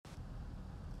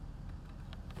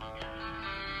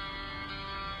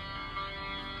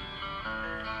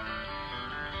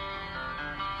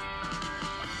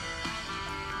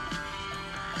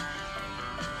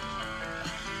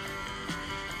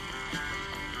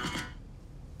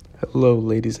Hello,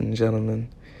 ladies and gentlemen.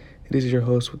 It is your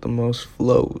host with the most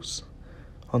flows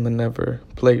on the Never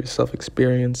Play Yourself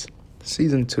Experience,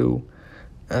 Season 2,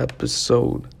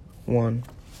 Episode 1.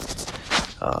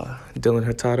 Dylan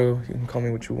Hurtado, you can call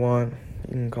me what you want.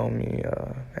 You can call me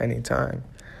anytime.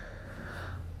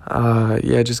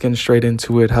 Just getting straight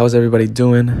into it. How's everybody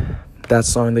doing? That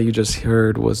song that you just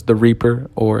heard was The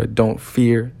Reaper, or Don't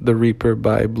Fear the Reaper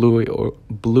by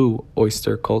Blue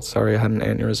Oyster Cult. Sorry, I had an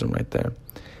aneurysm right there.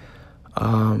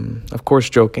 Of course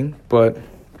joking, but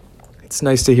it's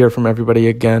nice to hear from everybody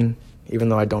again, even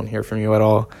though I don't hear from you at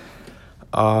all.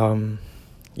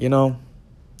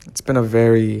 It's been a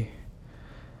very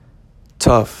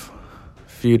tough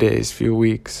few days, few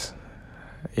weeks.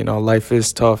 Life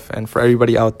is tough, and for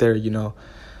everybody out there,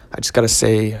 I just gotta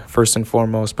say, first and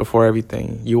foremost, before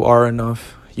everything, you are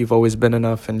enough, you've always been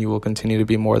enough, and you will continue to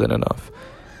be more than enough.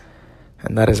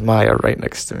 And that is Maya right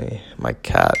next to me, my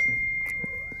cat.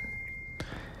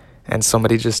 And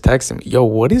somebody just texted me, yo,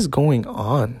 what is going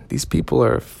on? These people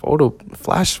are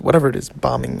whatever it is,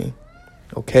 bombing me.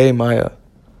 Okay, Maya.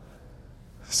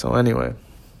 So anyway,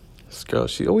 this girl,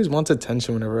 she always wants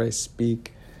attention whenever I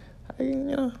speak.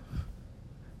 I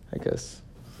guess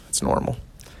it's normal.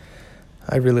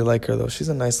 I really like her, though. She's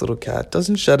a nice little cat.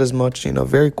 Doesn't shed as much,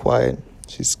 very quiet.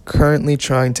 She's currently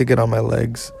trying to get on my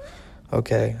legs.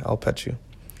 Okay, I'll pet you.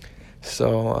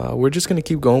 So we're just going to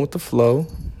keep going with the flow,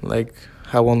 like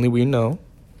how only we know.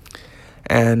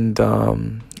 And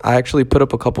I actually put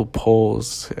up a couple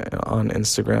polls on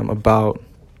Instagram about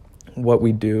what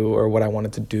we do, or what I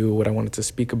wanted to do, what I wanted to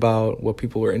speak about, what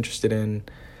people were interested in.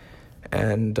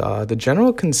 And the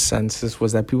general consensus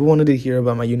was that people wanted to hear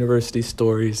about my university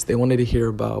stories. They wanted to hear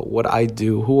about what I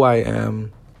do, who I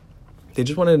am. They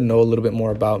just wanted to know a little bit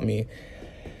more about me.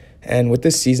 And with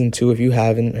this season 2, if you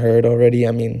haven't heard already,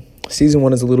 season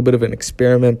 1 is a little bit of an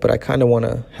experiment, but I kind of want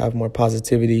to have more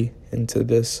positivity into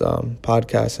this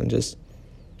podcast and just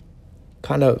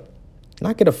kind of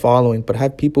not get a following, but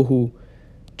have people who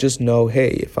just know, hey,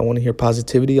 if I want to hear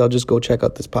positivity, I'll just go check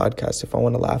out this podcast. If I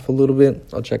want to laugh a little bit,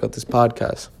 I'll check out this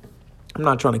podcast. I'm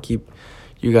not trying to keep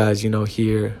you guys,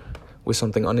 here with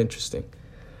something uninteresting.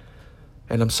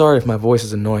 And I'm sorry if my voice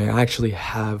is annoying. I actually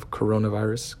have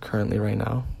coronavirus currently right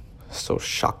now. So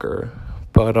shocker.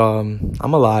 But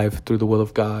I'm alive through the will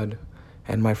of God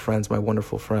and my friends, my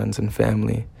wonderful friends and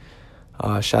family.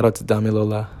 Shout out to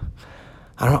Damilola.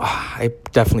 I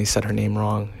definitely said her name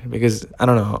wrong because I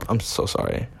don't know. I'm so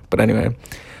sorry. But anyway,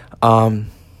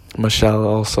 Michelle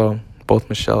also, both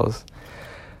Michelles.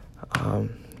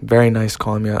 Very nice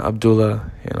calling me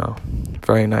Abdullah,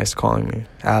 very nice calling me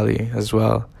Ali as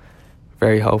well.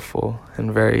 Very helpful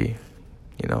and very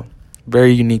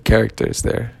unique characters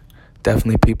there.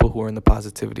 Definitely people who are in the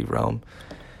positivity realm.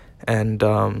 And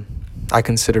I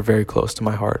consider very close to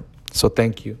my heart. So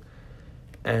thank you.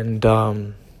 And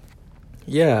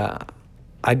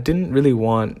I didn't really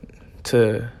want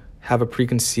to have a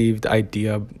preconceived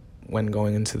idea when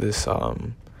going into this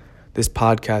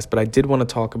podcast, but I did want to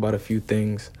talk about a few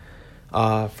things.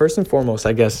 First and foremost,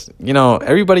 I guess,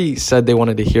 everybody said they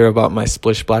wanted to hear about my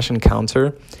Splish Splash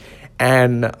encounter.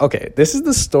 And, okay, this is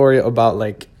the story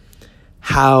about,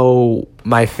 how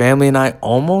my family and I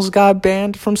almost got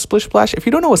banned from Splish Splash. If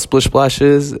you don't know what Splish Splash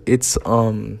is, it's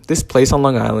this place on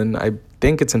Long Island. I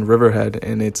think it's in Riverhead,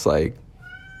 and it's like,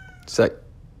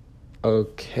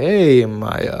 okay,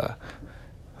 Maya.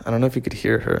 I don't know if you could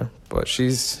hear her, but she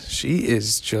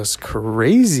is just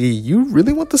crazy. You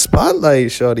really want the spotlight,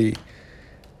 shawty.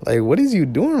 What is you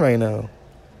doing right now?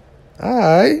 All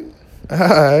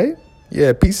right.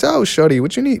 Yeah, peace out, shawty.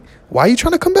 What you need? Why are you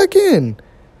trying to come back in?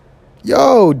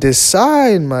 Yo,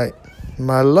 decide, my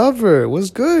lover. What's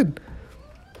good?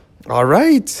 All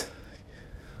right.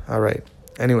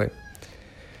 Anyway.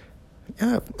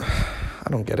 Yeah, I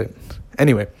don't get it.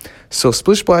 Anyway, so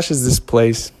Splish Splash is this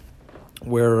place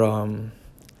where,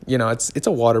 it's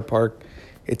a water park.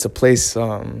 It's a place,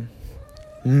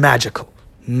 magical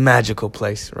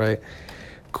place, right?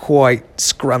 Quite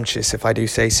scrumptious, if I do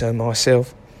say so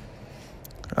myself.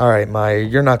 All right, Maya,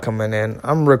 you're not coming in.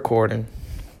 I'm recording.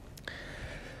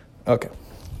 Okay.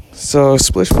 So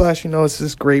Splish Splash, it's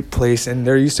this great place, and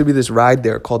there used to be this ride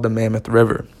there called the Mammoth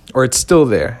River, or it's still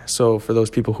there. So for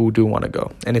those people who do want to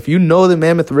go, and if you know the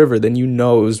Mammoth River, then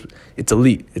it's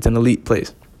elite. It's an elite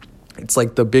place. It's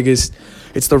the biggest.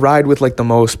 It's the ride with the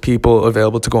most people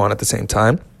available to go on at the same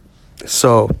time.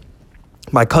 So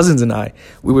my cousins and I,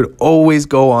 we would always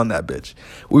go on that bitch.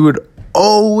 We would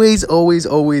always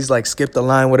skip the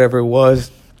line, whatever it was,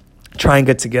 try and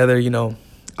get together.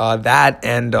 That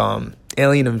and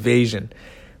Alien Invasion,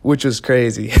 which was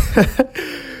crazy.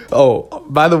 Oh,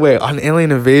 by the way, on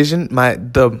Alien Invasion,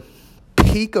 the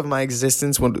peak of my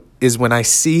existence is when I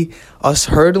see us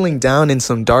hurtling down in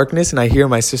some darkness and I hear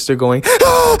my sister going,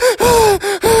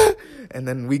 and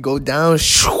then we go down,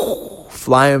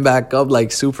 flying back up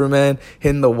like Superman,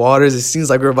 hitting the waters. It seems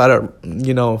like we're about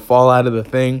to, fall out of the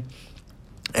thing.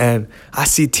 And I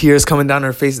see tears coming down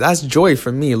her face. That's joy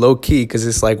for me, low key, because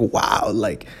it's like, wow,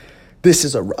 like, this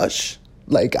is a rush.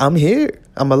 Like, I'm here.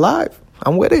 I'm alive.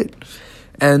 I'm with it.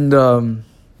 And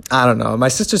I don't know. My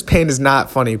sister's pain is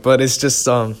not funny, but it's just,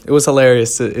 it was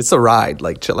hilarious. It's a ride.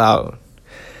 Like, chill out.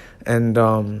 And,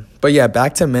 but yeah,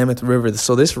 back to Mammoth River.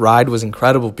 So this ride was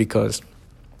incredible because,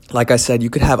 like I said, you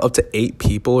could have up to 8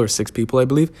 people or 6 people, I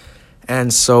believe.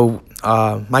 And so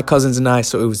my cousins and I,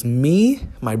 so it was me,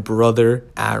 my brother,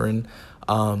 Aaron,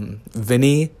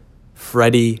 Vinny,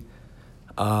 Freddie,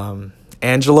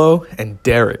 Angelo, and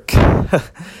Derek.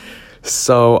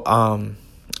 So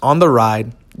on the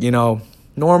ride,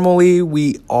 normally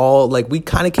we all, we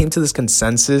kind of came to this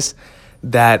consensus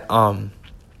that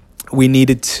we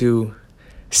needed to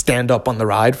stand up on the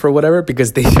ride for whatever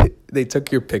because they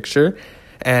took your picture.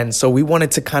 And so we wanted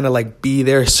to kind of be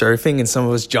there surfing and some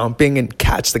of us jumping and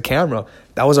catch the camera.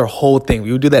 That was our whole thing.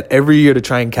 We would do that every year to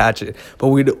try and catch it. But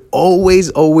we'd always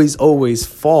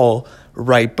fall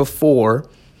right before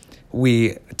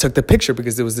we took the picture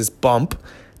because there was this bump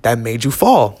that made you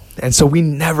fall. And so we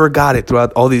never got it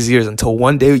throughout all these years until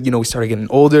one day, we started getting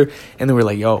older and then we're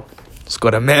like, yo, let's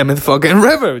go to Mammoth fucking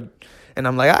River. And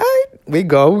I'm like, all right, we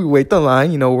go. We wait the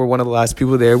line. We're one of the last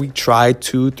people there. We try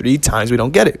 2-3 times. We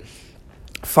don't get it.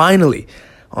 Finally,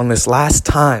 on this last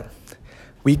time,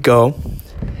 we go,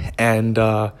 and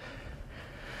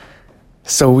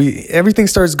so everything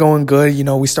starts going good.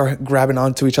 We start grabbing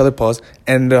onto each other, pause,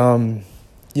 and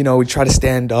we try to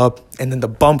stand up, and then the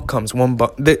bump comes. One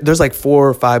bump, there's 4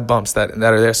 or 5 bumps that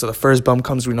are there. So the first bump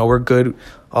comes, we know we're good.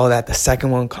 All that. The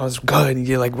second one comes, good, and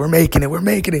you're like, we're making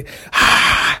it.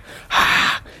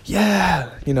 Yeah,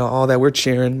 all that. We're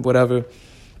cheering, whatever,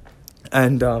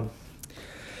 and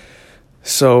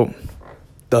so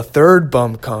the third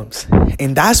bump comes,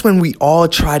 and that's when we all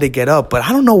try to get up. But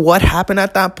I don't know what happened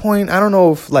at that point. I don't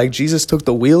know if Jesus took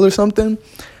the wheel or something,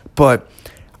 but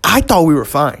I thought we were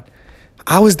fine.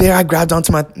 I was there. I grabbed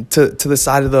onto to the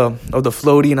side of the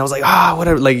floaty, and I was like,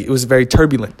 whatever. It was very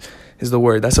turbulent is the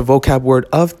word. That's a vocab word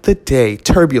of the day.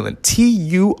 Turbulent.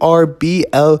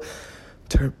 TURBL.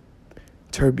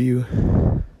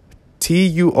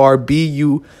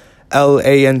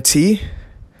 TURBULANT.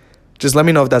 Just let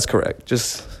me know if that's correct.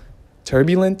 Just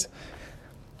turbulent.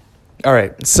 All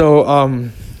right. So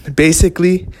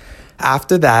basically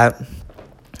after that,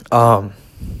 the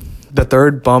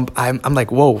third bump, I'm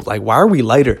like, whoa, why are we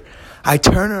lighter? I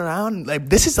turn around,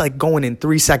 this is going in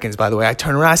 3 seconds, by the way. I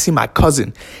turn around, I see my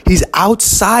cousin. He's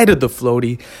outside of the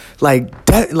floaty,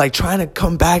 trying to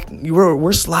come back.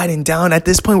 We're sliding down. At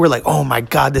this point, we're like, oh my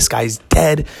God, this guy's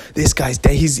dead.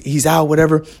 He's out,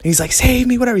 whatever. And he's like, save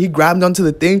me, whatever. He grabbed onto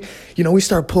the thing. We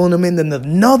start pulling him in. Then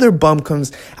another bump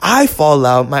comes. I fall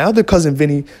out. My other cousin,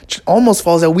 Vinny, almost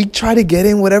falls out. We try to get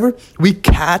in, whatever. We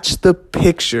catch the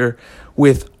picture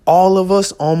with all of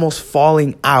us almost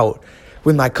falling out.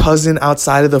 With my cousin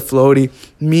outside of the floaty,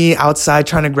 me outside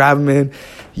trying to grab him in,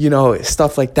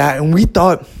 stuff like that. And we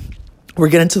thought we're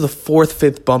getting to the 4th,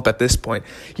 5th bump at this point.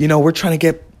 We're trying to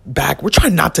get back. We're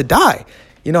trying not to die.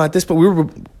 At this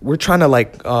point, we're trying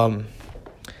to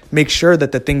make sure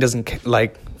that the thing doesn't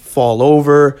fall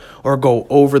over or go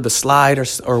over the slide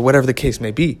or whatever the case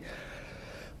may be.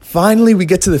 Finally, we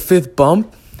get to the 5th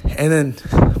bump, and then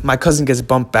my cousin gets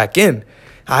bumped back in.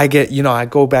 I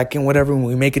go back in, whatever, and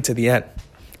we make it to the end.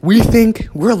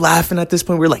 We're laughing at this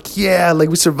point. We're like, yeah,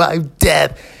 we survived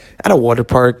death at a water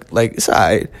park. It's all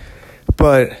right.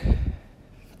 But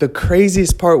the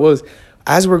craziest part was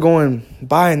as we're going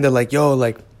by and they're like, yo,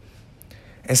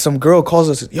 and some girl calls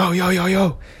us, yo.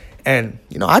 And,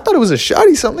 I thought it was a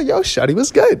shawty, something yo, shawty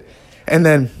was good. And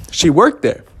then she worked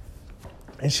there.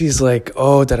 And she's like,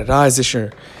 oh, da-da-da, is this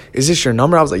your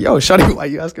number? I was like, yo, shawty, why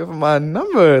you asking for my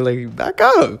number? Back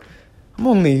up. I'm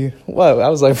only, I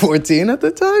was 14 at the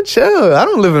time? Chill. I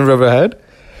don't live in Riverhead.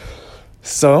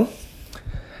 So,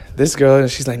 this girl,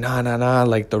 she's like, nah,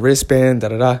 the wristband,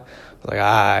 da-da-da. I was like, all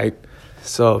right.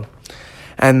 So,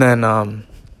 and then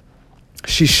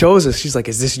she shows us, she's like,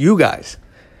 is this you guys?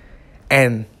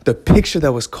 And the picture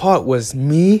that was caught was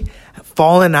me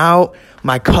falling out,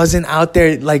 my cousin out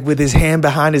there with his hand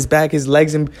behind his back, his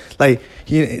legs, and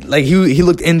he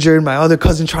looked injured. My other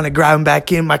cousin trying to grab him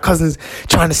back in. My cousin's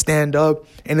trying to stand up,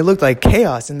 and it looked like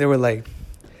chaos. And they were like,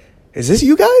 "Is this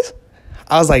you guys?"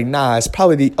 I was like, "Nah, it's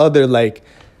probably the other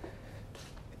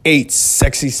 8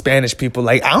 sexy Spanish people.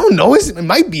 Like, I don't know, it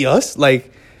might be us.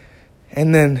 Like,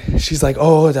 and then she's like,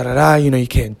 oh, da-da-da, you know, you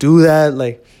can't do that.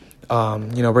 Like,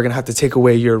 you know, we're going to have to take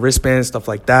away your wristband, stuff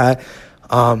like that.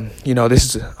 You know,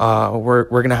 this is, we're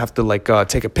going to have to, like,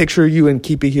 take a picture of you and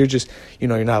keep it here. Just, you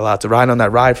know, you're not allowed to ride on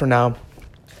that ride for now.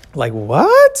 Like,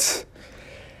 what?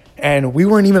 And we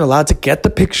weren't even allowed to get the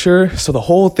picture. So the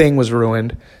whole thing was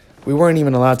ruined. We weren't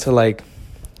even allowed to, like,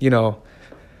 you know,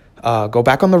 go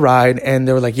back on the ride. And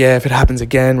they were like, yeah, if it happens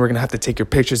again, we're going to have to take your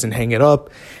pictures and hang it up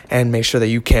and make sure that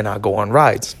you cannot go on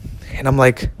rides. And I'm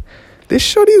like, this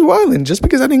shorty's wildin' just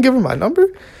because I didn't give her my number.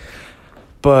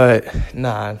 But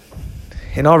nah,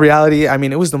 in all reality, I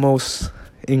mean, it was the most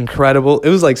incredible. It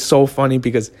was like so funny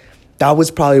because that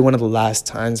was probably one of the last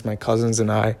times my cousins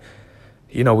and I,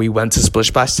 you know, we went to Splish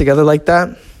Splash together like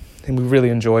that. And we really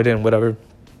enjoyed it and whatever,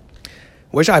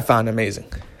 which I found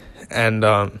amazing. And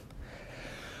I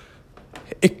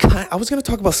was going to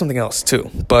talk about something else too,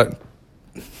 but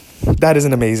that is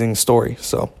an amazing story.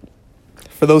 So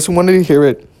for those who wanted to hear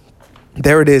it,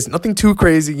 there it is. Nothing too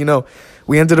crazy, you know.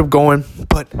 We ended up going.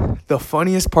 But the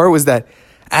funniest part was that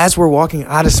as we're walking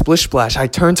out of Splish Splash, I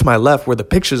turn to my left where the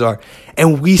pictures are,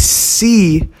 and we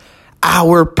see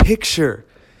our picture.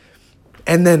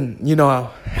 And then, you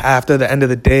know, after the end of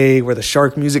the day where the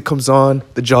shark music comes on,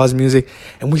 the Jaws music,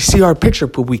 and we see our picture,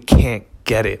 but we can't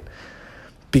get it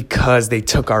because they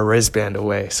took our wristband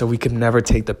away. So we could never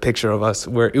take the picture of us.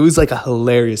 Where it was like a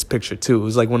hilarious picture too. It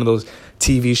was like one of those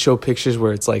TV show pictures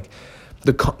where it's like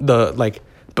the like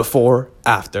before,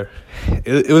 after.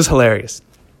 It was hilarious.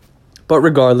 But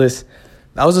regardless,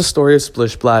 that was the story of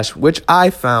Splish Splash, which I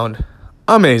found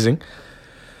amazing.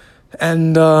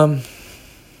 And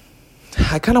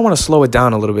I kind of want to slow it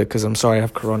down a little bit because I'm sorry, I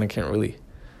have corona. I can't really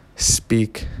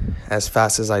speak as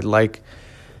fast as I'd like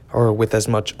or with as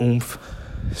much oomph.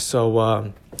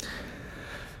 So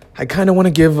I kind of want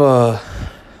to give a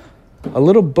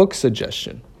little book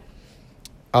suggestion.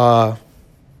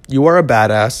 You Are a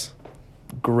Badass,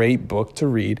 great book to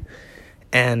read,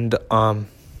 and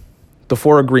The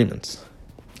 4 Agreements,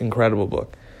 incredible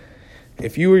book.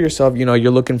 If you or yourself, you know,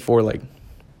 you're looking for like,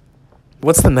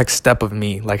 what's the next step of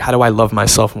me? Like, how do I love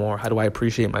myself more? How do I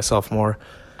appreciate myself more?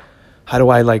 How do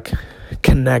I like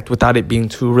connect without it being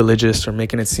too religious or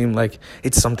making it seem like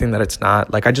it's something that it's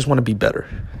not? Like, I just want to be better.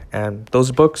 And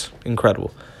those books,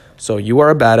 incredible. So You Are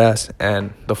a Badass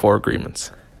and The 4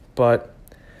 Agreements. But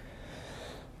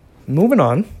moving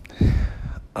on,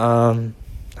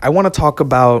 I want to talk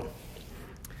about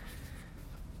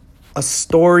a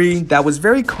story that was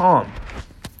very calm.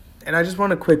 And I just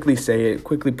want to quickly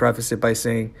preface it by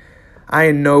saying I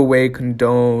in no way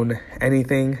condone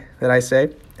anything that I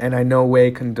say. And I no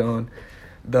way condone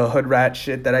the hood rat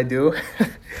shit that I do.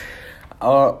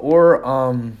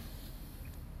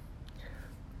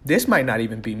 This might not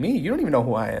even be me. You don't even know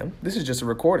who I am. This is just a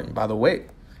recording, by the way.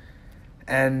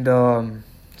 And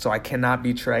so I cannot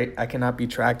be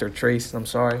tracked or traced. I'm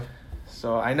sorry.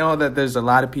 So I know that there's a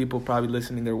lot of people probably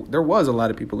listening. There was a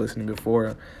lot of people listening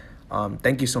before.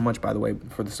 Thank you so much, by the way,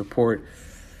 for the support.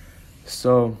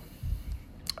 So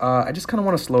I just kind of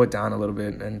want to slow it down a little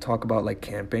bit and talk about like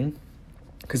camping.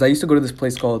 Because I used to go to this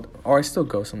place called, or I still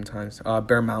go sometimes,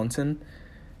 Bear Mountain.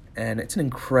 And it's an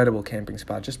incredible camping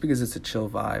spot just because it's a chill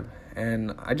vibe.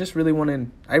 And I just really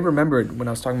I remembered when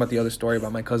I was talking about the other story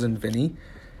about my cousin Vinny.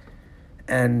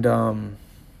 And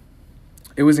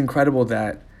it was incredible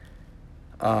that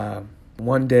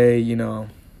one day, you know,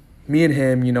 me and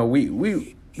him, you know,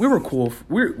 we were cool.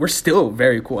 We're still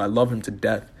very cool. I love him to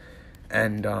death.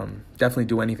 And definitely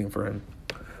do anything for him.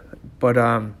 But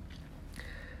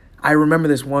I remember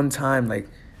this one time, like,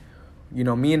 you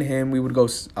know, me and him, we would go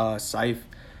scythe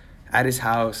at his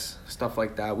house, stuff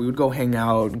like that. We would go hang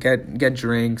out, get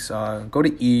drinks, go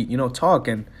to eat, you know, talk.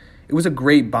 And it was a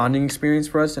great bonding experience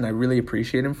for us, and I really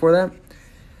appreciate him for that.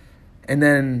 And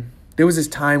then there was this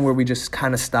time where we just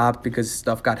kind of stopped because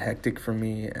stuff got hectic for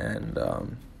me. And,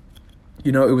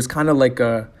 you know, it was kind of like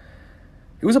it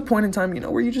was a point in time, you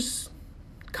know, where you just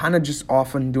kind of just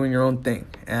off and doing your own thing.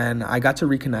 And I got to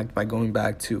reconnect by going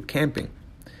back to camping.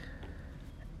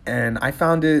 And I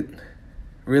found it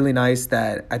really nice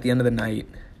that at the end of the night,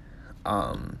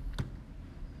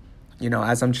 you know,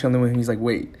 as I'm chilling with him, he's like,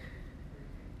 wait.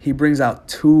 He brings out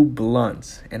 2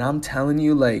 blunts. And I'm telling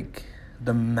you, like,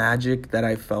 the magic that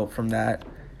I felt from that.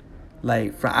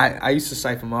 Like, I used to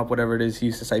siphon him up, whatever it is. He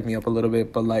used to siphon me up a little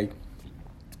bit. But, like,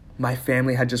 my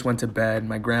family had just went to bed.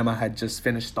 My grandma had just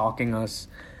finished stalking us.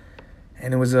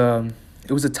 And it was a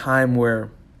time where,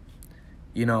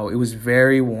 you know, it was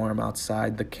very warm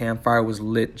outside. The campfire was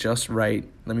lit just right.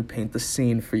 Let me paint the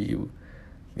scene for you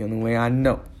the only way I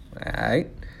know. All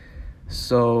right?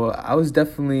 So I was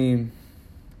definitely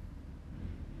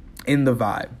in the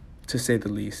vibe, to say the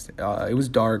least. It was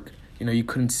dark. You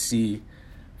couldn't see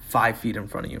 5 feet in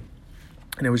front of you.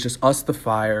 And it was just us, the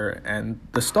fire, and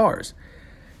the stars.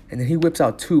 And then he whips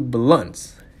out 2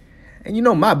 blunts. And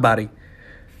my body.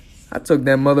 I took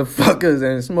them motherfuckers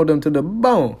and smoked them to the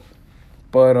bone.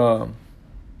 But,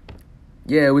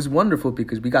 yeah, it was wonderful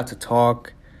because we got to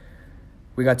talk.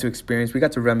 We got to experience. We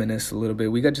got to reminisce a little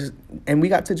bit. We got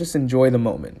to just enjoy the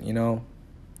moment, And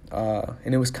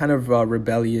it was kind of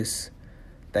rebellious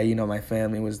that, my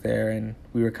family was there. And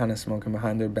we were kind of smoking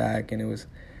behind their back. And it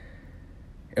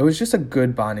was just a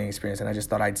good bonding experience. And I just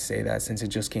thought I'd say that since it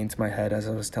just came to my head as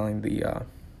I was telling the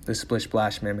Splish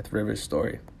Splash Mammoth River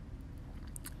story.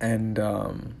 And,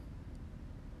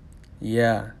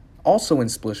 yeah, also in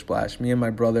Splish Splash, me and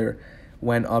my brother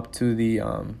went up to the,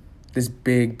 this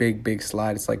big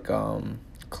slide. It's like,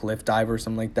 cliff dive or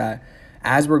something like that.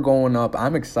 As we're going up,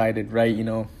 I'm excited, right?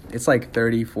 It's like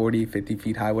 30, 40, 50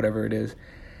 feet high, whatever it is.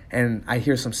 And I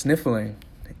hear some sniffling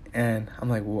and I'm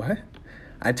like, what?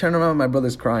 I turn around, my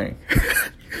brother's crying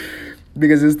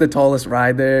because it's the tallest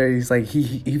ride there. He's like,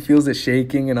 he feels it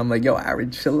shaking. And I'm like, yo, Aaron,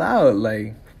 chill out.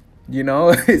 Like,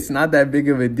 it's not that big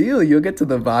of a deal. You'll get to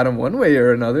the bottom one way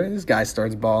or another. This guy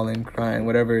starts bawling, crying,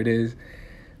 whatever it is.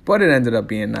 But it ended up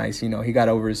being nice. He got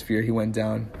over his fear. He went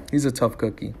down. He's a tough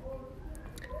cookie.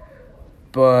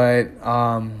 But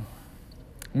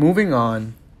moving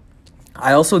on,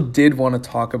 I also did want to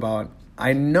talk about,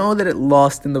 I know that it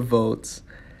lost in the votes,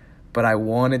 but I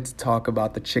wanted to talk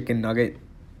about the chicken nugget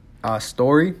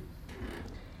story.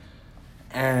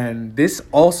 And this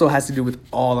also has to do with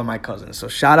all of my cousins. So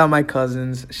shout out my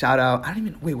cousins. Shout out,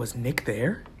 was Nick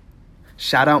there?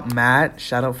 Shout out Matt.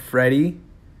 Shout out Freddie.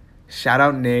 Shout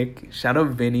out Nick. Shout out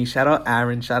Vinny. Shout out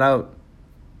Aaron. Shout out,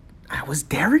 was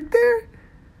Derek there?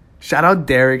 Shout out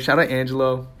Derek. Shout out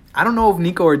Angelo. I don't know if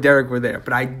Nico or Derek were there,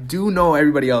 but I do know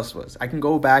everybody else was. I can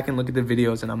go back and look at the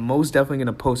videos, and I'm most definitely going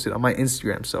to post it on my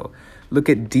Instagram. So look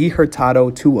at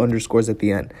dhurtado 2_ at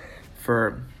the end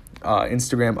for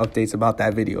Instagram updates about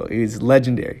that video. It is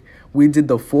legendary. We did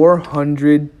the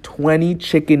 420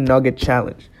 chicken nugget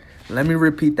challenge. Let me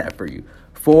repeat that for you.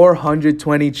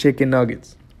 420 chicken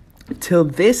nuggets. Till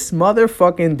this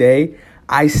motherfucking day,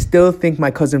 I still think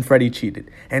my cousin Freddie cheated.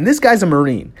 And this guy's a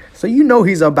Marine. So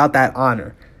he's about that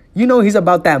honor. He's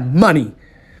about that money.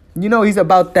 He's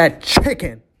about that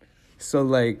chicken.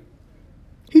 So,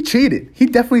 he cheated. He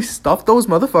definitely stuffed those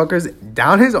motherfuckers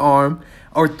down his arm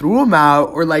or threw them out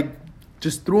or,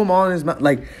 just threw them all in his mouth.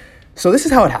 So this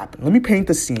is how it happened. Let me paint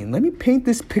the scene. Let me paint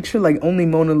this picture like only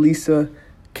Mona Lisa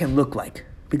can look like.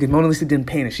 Because Mona Lisa didn't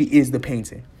paint it. She is the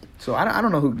painting. So I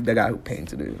don't know who the guy who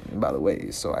painted it, by the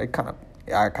way. So I kind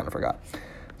of forgot.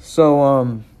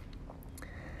 So,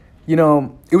 it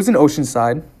was in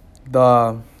Oceanside.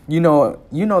 You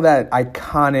know that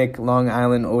iconic Long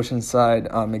Island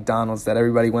Oceanside McDonald's that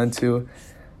everybody went to.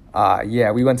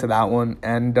 Yeah, we went to that one.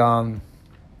 And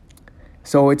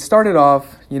so it started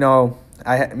off,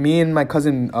 me and my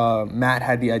cousin Matt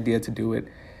had the idea to do it.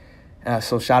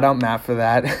 So shout out Matt for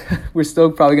that. We're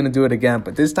still probably going to do it again.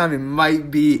 But this time it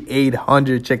might be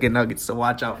 800 chicken nuggets. So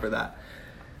watch out for that.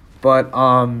 But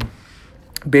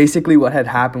basically what had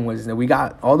happened was that we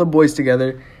got all the boys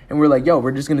together. And we're like, yo,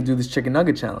 we're just going to do this chicken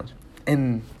nugget challenge.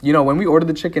 And, when we ordered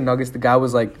the chicken nuggets, the guy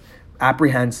was,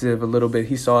 apprehensive a little bit.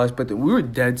 He saw us, but we were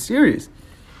dead serious.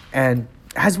 And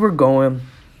as we're going,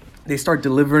 they start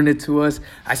delivering it to us.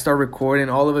 I start recording.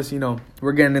 All of us,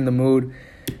 we're getting in the mood.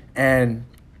 And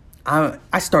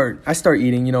I start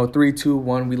eating, 3, 2,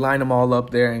 1. We line them all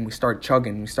up there, and we start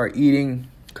chugging. We start eating,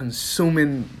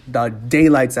 consuming the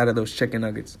daylights out of those chicken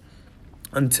nuggets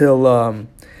until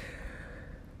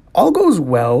all goes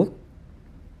well.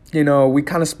 We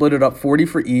kind of split it up 40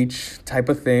 for each type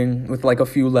of thing with a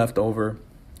few left over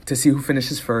to see who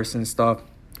finishes first and stuff.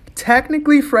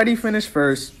 Technically, Freddie finished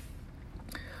first.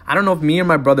 I don't know if me or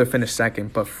my brother finished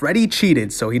second, but Freddie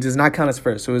cheated, so he does not count as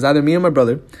first. So it was either me or my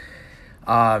brother.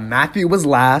 Matthew was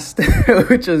last,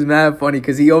 which was mad funny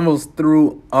because he almost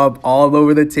threw up all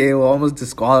over the table, almost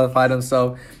disqualified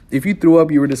himself. If you threw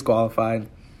up, you were disqualified.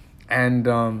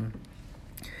 And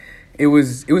it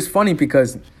was funny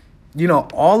because,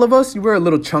 all of us, we were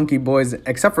little chunky boys,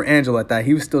 except for Angelo at that.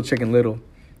 He was still Chicken Little.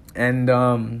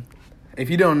 And if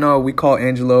you don't know, we call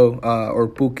Angelo or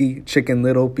Pookie Chicken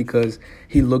Little because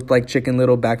he looked like Chicken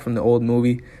Little back from the old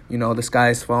movie. The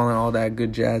sky is falling, all that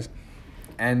good jazz.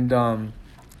 And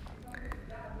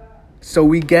so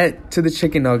we get to the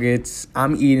chicken nuggets.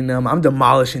 I'm eating them. I'm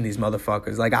demolishing these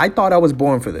motherfuckers. I thought I was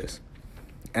born for this.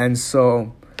 And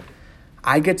so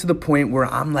I get to the point where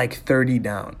I'm 30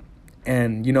 down.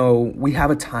 And, we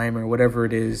have a timer, whatever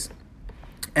it is.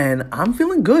 And I'm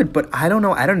feeling good, but I don't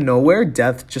know. Out of nowhere,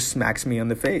 death just smacks me on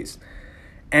the face.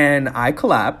 And I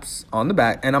collapse on the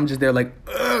back, and I'm just there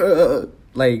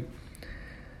like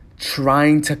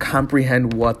trying to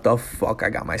comprehend what the fuck I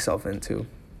got myself into.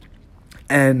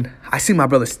 And I see my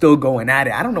brother still going at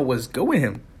it. I don't know what's good with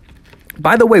him.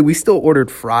 By the way, we still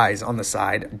ordered fries on the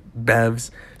side,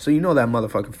 Bevs. So that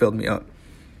motherfucker filled me up.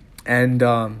 And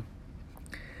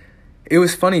it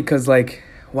was funny because,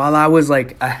 while I was,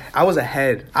 I was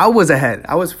ahead. I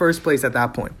was first place at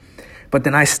that point. But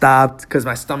then I stopped because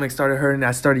my stomach started hurting.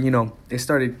 I started, it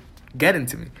started getting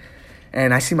to me.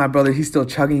 And I see my brother, he's still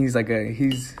chugging. He's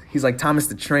like Thomas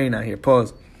the Train out here,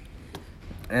 pause.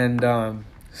 And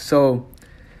so,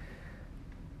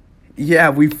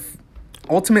 yeah,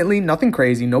 ultimately, nothing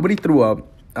crazy. Nobody threw up.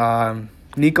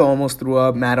 Nico almost threw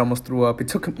up. Matt almost threw up. It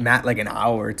took Matt like an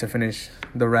hour to finish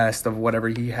the rest of whatever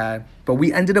he had. But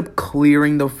we ended up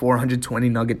clearing the 420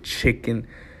 nugget chicken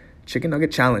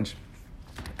nugget challenge.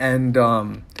 And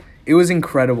it was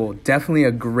incredible. Definitely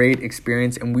a great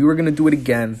experience. And we were going to do it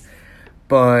again.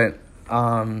 But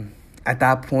at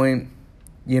that point,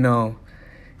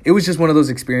 it was just one of those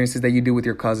experiences that you do with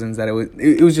your cousins that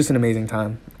it was just an amazing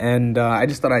time. And I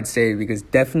just thought I'd say it because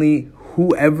definitely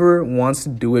whoever wants to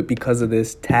do it because of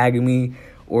this, tag me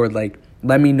or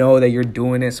let me know that you're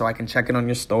doing it so I can check it on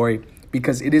your story,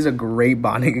 because it is a great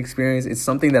bonding experience. It's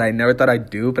something that I never thought I'd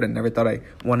do, but I never thought I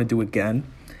want to do again.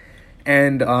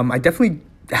 And I definitely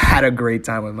had a great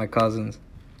time with my cousins,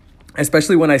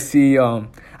 especially when I see, I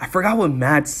forgot what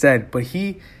Matt said, but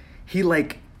he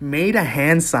made a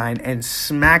hand sign and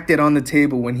smacked it on the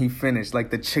table when he finished,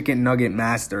 like the chicken nugget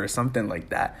master or something like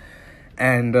that.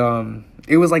 And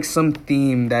it was like some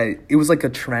theme that it was like a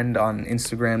trend on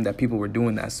Instagram that people were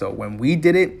doing that. So when we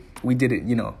did it,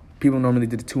 people normally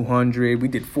did 200. We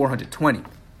did 420.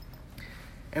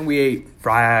 And we ate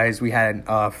fries. We had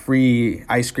free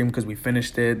ice cream because we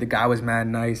finished it. The guy was mad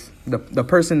nice. The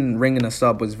person ringing us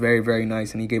up was very, very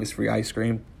nice, and he gave us free ice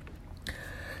cream.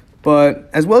 But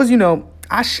as well as,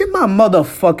 I shit my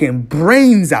motherfucking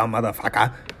brains out,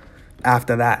 motherfucker.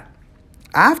 After that,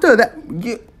 I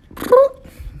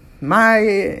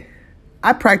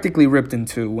practically ripped in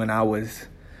two when I was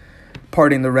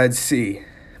parting the Red Sea.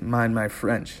 Mind my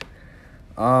French.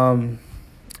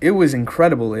 It was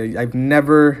incredible. I've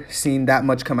never seen that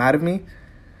much come out of me.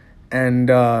 And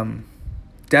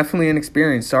definitely an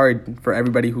experience. Sorry for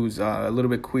everybody who's a little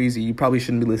bit queasy. You probably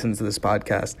shouldn't be listening to this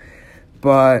podcast.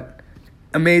 But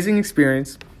amazing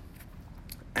experience.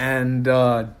 And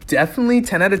definitely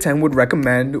 10 out of 10 would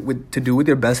recommend to do with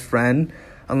your best friend.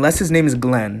 Unless his name is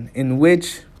Glenn. In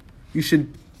which you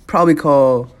should probably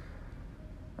call...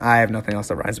 I have nothing else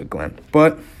that rhymes with Glenn.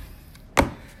 But...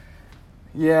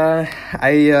 yeah,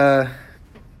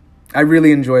 I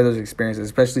really enjoy those experiences,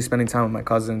 especially spending time with my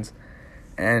cousins.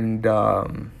 And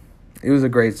it was a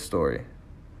great story.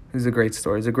 It was a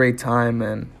great time,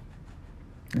 and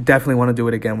definitely want to do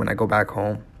it again when I go back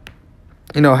home.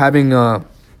 Having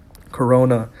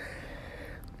Corona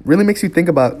really makes you think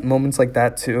about moments like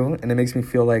that too, and it makes me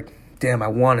feel like, damn, I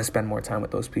want to spend more time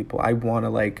with those people. I want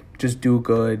to just do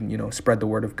good, spread the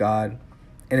word of God.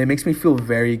 And it makes me feel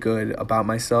very good about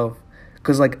myself.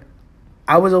 Because,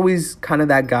 I was always kind of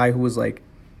that guy who was like,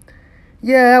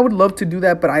 yeah, I would love to do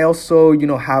that, but I also,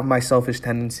 have my selfish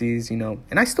tendencies, and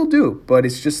I still do. But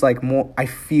it's just, more, I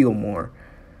feel more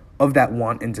of that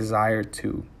want and desire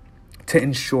to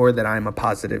ensure that I'm a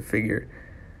positive figure.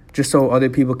 Just so other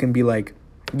people can be like,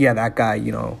 yeah, that guy,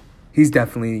 he's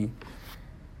definitely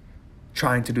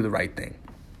trying to do the right thing.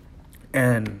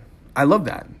 And I love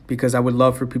that because I would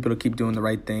love for people to keep doing the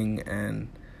right thing. And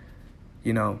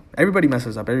everybody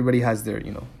messes up. Everybody has their,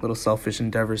 little selfish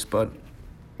endeavors, but,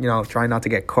 try not to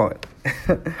get caught.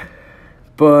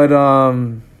 But I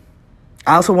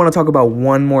also want to talk about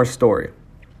one more story.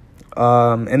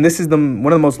 And this is one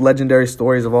of the most legendary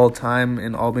stories of all time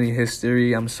in Albany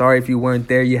history. I'm sorry if you weren't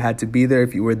there. You had to be there.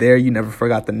 If you were there, you never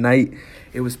forgot the night.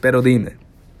 It was Pero Dime.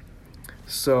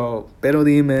 So, Pero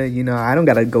Dime, I don't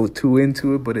got to go too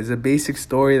into it, but it's a basic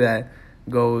story that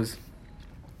goes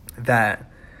that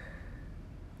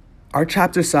our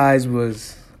chapter size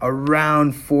was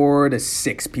around 4 to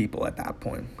 6 people at that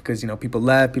point because, people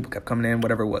left, people kept coming in,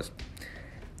 whatever it was.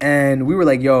 And we were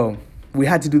like, yo, we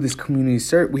had to do this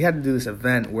we had to do this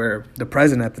event where the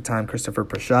president at the time, Christopher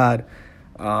Prashad,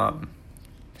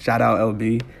 shout out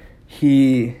LB,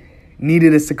 he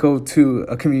needed us to go to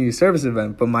a community service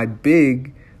event. But my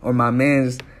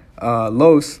man's Lord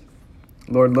Los,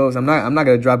 I'm not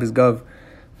gonna drop his gov,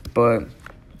 but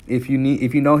if you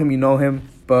know him, you know him.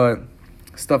 But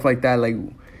stuff like that,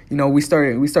 we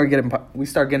start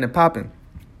getting it popping.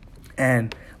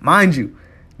 And mind you,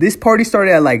 this party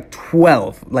started at like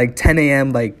 12, like 10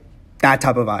 a.m., like that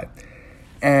type of vibe.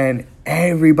 And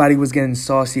everybody was getting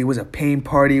saucy. It was a paint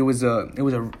party. It was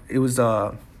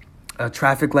a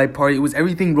traffic light party. It was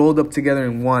everything rolled up together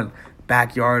in one.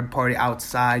 Backyard party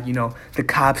outside. The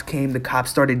cops came. The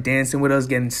cops started dancing with us,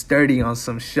 getting sturdy on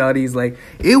some shutties. Like,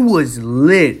 it was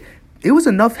lit. It was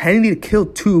enough Henny to kill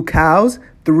 2 cows,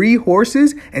 3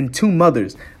 horses, and 2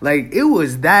 mothers. Like, it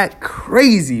was that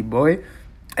crazy, boy.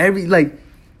 It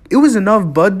was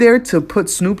enough bud there to put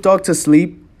Snoop Dogg to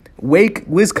sleep, wake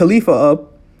Wiz Khalifa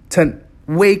up, to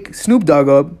wake Snoop Dogg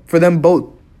up, for them both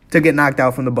to get knocked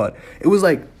out from the bud. It was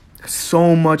like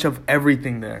so much of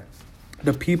everything there.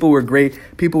 The people were great.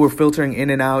 People were filtering in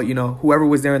and out. Whoever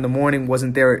was there in the morning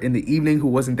wasn't there in the evening, who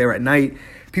wasn't there at night.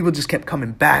 People just kept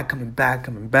coming back.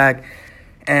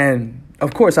 And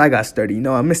of course, I got sturdy.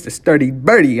 I'm Mr. Sturdy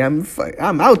Birdie. I'm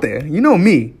out there. You know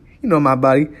me. You know my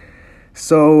body.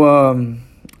 So,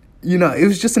 it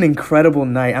was just an incredible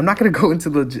night. I'm not going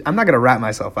to rat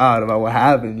myself out about what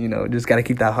happened. Just got to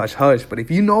keep that hush-hush. But if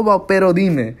you know about Pero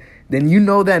Dime, then you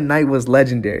know that night was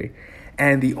legendary.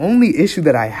 And the only issue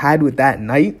that I had with that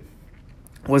night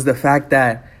was the fact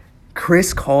that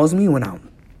Chris calls me when I'm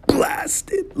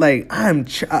blasted. Like, I'm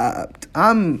chopped.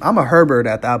 I'm a Herbert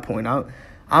at that point. I'm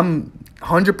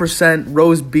 100%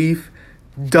 roast beef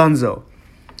dunzo.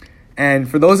 And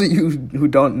for those of you who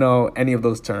don't know any of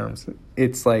those terms,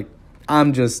 it's like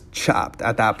I'm just chopped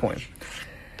at that point.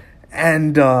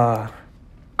 And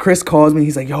Chris calls me.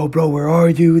 He's like, "Yo, bro, where are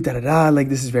you? Da-da-da. Like,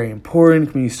 this is very important.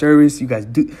 Community service. You guys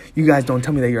don't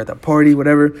tell me that you're at the party,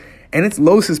 whatever." And it's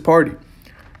Los's party.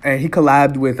 And he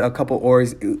collabed with a couple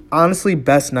Oris. Honestly,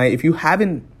 best night. If you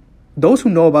haven't, those who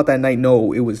know about that night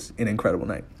know it was an incredible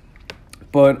night.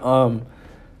 But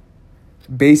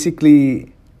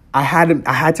basically, I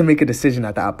had to make a decision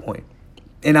at that point.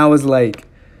 And I was like,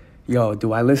 yo,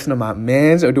 do I listen to my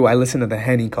mans or do I listen to the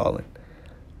Henny calling?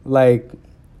 Like,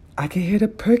 I can hear the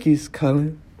perkies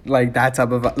calling. Like, that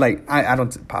type of, like, I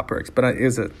don't pop perks, but it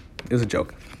was a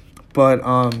joke. But,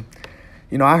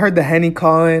 I heard the Henny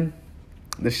calling.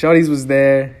 The shorties was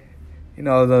there.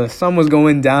 The sun was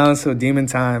going down, so demon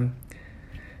time.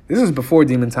 This was before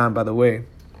demon time, by the way.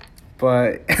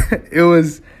 But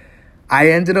I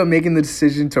ended up making the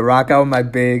decision to rock out with my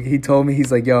big. He told me,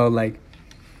 he's like, yo, like,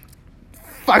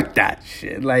 fuck that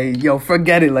shit. Like, yo,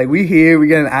 forget it. Like, we here, we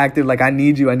getting active. Like, I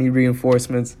need you. I need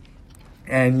reinforcements.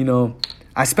 And,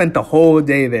 I spent the whole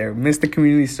day there. Missed the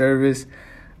community service.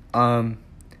 But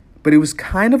it was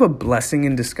kind of a blessing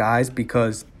in disguise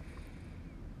because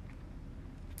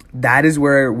that is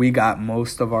where we got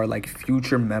most of our, like,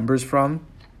 future members from.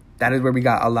 That is where we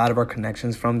got a lot of our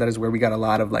connections from. That is where we got a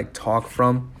lot of, like, talk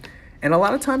from. And a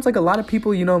lot of times, like, a lot of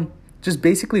people, just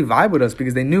basically vibe with us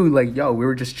because they knew, like, yo, we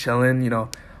were just chilling, A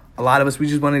lot of us, we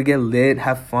just wanted to get lit,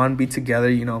 have fun, be together,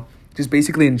 just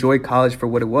basically enjoy college for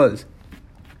what it was.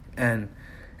 And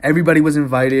everybody was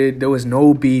invited. There was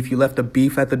no beef. You left the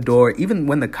beef at the door. Even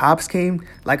when the cops came,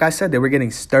 like I said, they were getting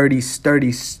sturdy.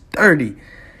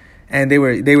 And they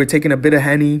were taking a bit of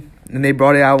Henny, and they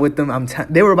brought it out with them.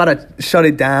 They were about to shut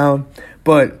it down,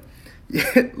 but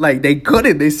like, they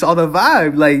couldn't. They saw the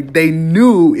vibe. Like, they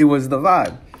knew it was the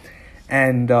vibe.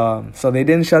 And so they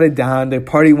didn't shut it down. Their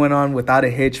party went on without a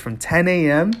hitch from 10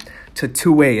 a.m. to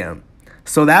 2 a.m.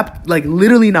 So that, like,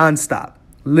 literally nonstop.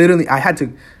 Literally,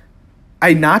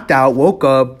 I knocked out, woke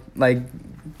up, like,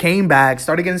 came back,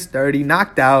 started getting sturdy,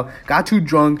 knocked out, got too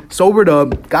drunk, sobered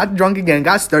up, got drunk again,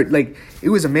 got sturdy. Like, it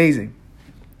was amazing.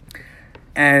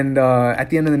 And at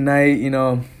the end of the night,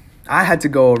 I had to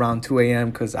go around 2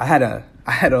 a.m. because I had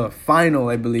a final,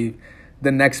 I believe,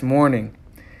 the next morning.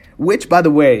 Which, by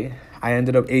the way, I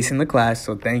ended up acing the class,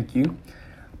 so thank you.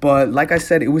 But like I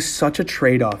said, it was such a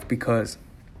trade-off because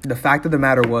the fact of the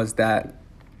matter was that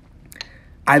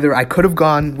either I could have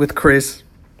gone with Chris,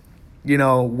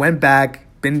 went back,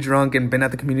 been drunk, and been at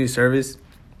the community service,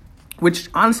 which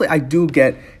honestly I do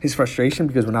get his frustration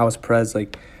because when I was pres,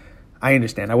 like, I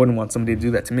understand. I wouldn't want somebody to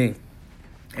do that to me.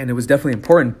 And it was definitely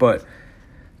important, but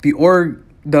the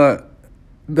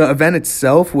event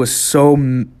itself was so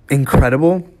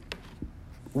incredible.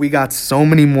 We got so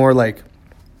many more, like,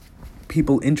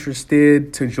 people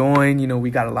interested to join. We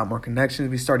got a lot more connections.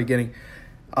 We started getting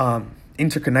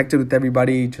interconnected with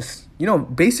everybody, just,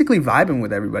 basically vibing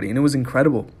with everybody. And it was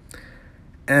incredible.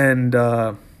 And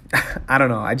I don't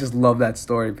know. I just love that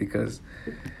story because,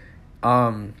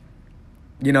 you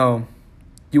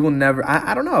will never,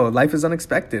 I don't know. Life is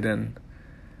unexpected. And,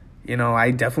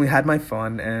 I definitely had my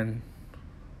fun. And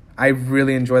I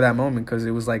really enjoyed that moment because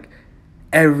it was like,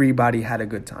 everybody had a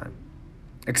good time.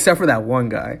 Except for that one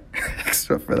guy.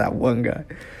 Except for that one guy.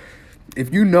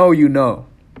 If you know, you know.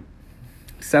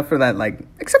 Except for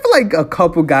a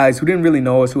couple guys who didn't really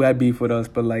know us, who had beef with us,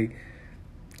 but like,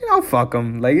 you know, fuck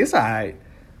them. Like, it's alright.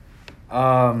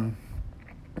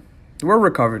 We're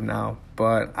recovered now,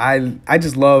 but I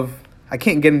just love, I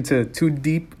can't get into too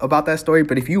deep about that story,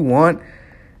 but if you want,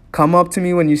 come up to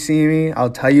me when you see me.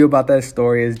 I'll tell you about that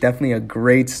story. It's definitely a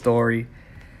great story.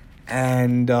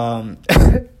 And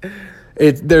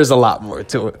there's a lot more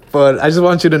to it. But I just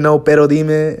want you to know, Pero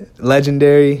Dime,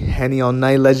 legendary. Henny All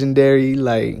Night, legendary.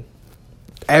 Like,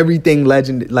 everything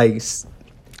legend. Like,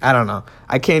 I don't know.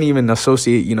 I can't even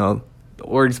associate, you know, the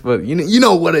words, but you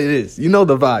know what it is. You know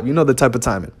the vibe. You know the type of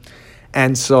timing.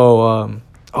 And so,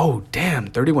 oh, damn,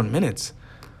 31 minutes.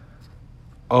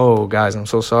 Oh, guys, I'm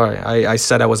so sorry. I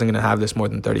said I wasn't going to have this more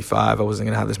than 35. I wasn't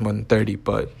going to have this more than 30,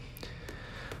 but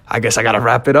I guess I got to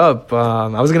wrap it up.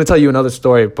 I was going to tell you another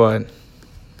story, but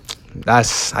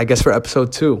that's, I guess, for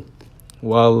episode 2.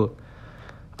 Well,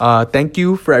 thank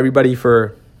you for everybody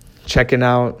for checking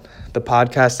out the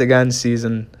podcast again,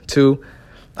 season 2.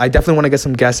 I definitely want to get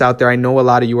some guests out there. I know a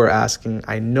lot of you are asking.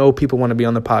 I know people want to be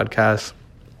on the podcast.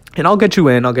 And I'll get you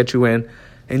in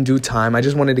due time. I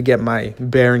just wanted to get my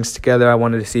bearings together. I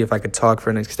wanted to see if I could talk for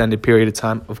an extended period of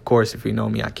time. Of course, if you know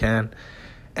me, I can.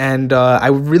 And I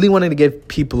really wanted to give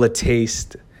people a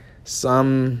taste,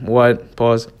 about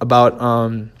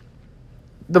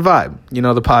the vibe, you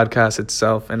know, the podcast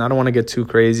itself. And I don't want to get too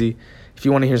crazy. If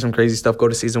you want to hear some crazy stuff, go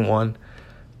to season 1.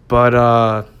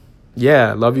 But,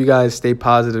 yeah, love you guys. Stay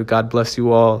positive. God bless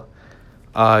you all.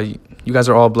 You guys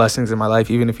are all blessings in my life,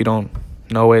 even if you don't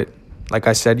know it. Like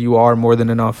I said, you are more than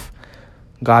enough.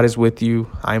 God is with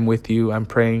you. I'm with you. I'm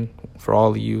praying for all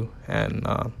of you. And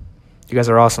you guys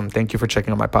are awesome. Thank you for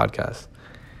checking out my podcast.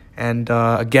 And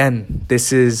again,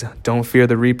 this is Don't Fear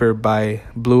the Reaper by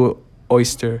Blue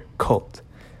Oyster Cult.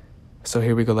 So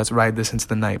here we go. Let's ride this into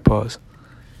the night. Pause.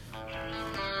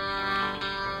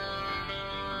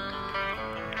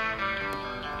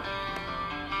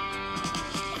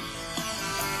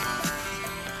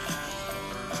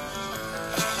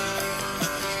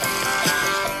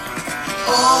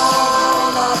 Oh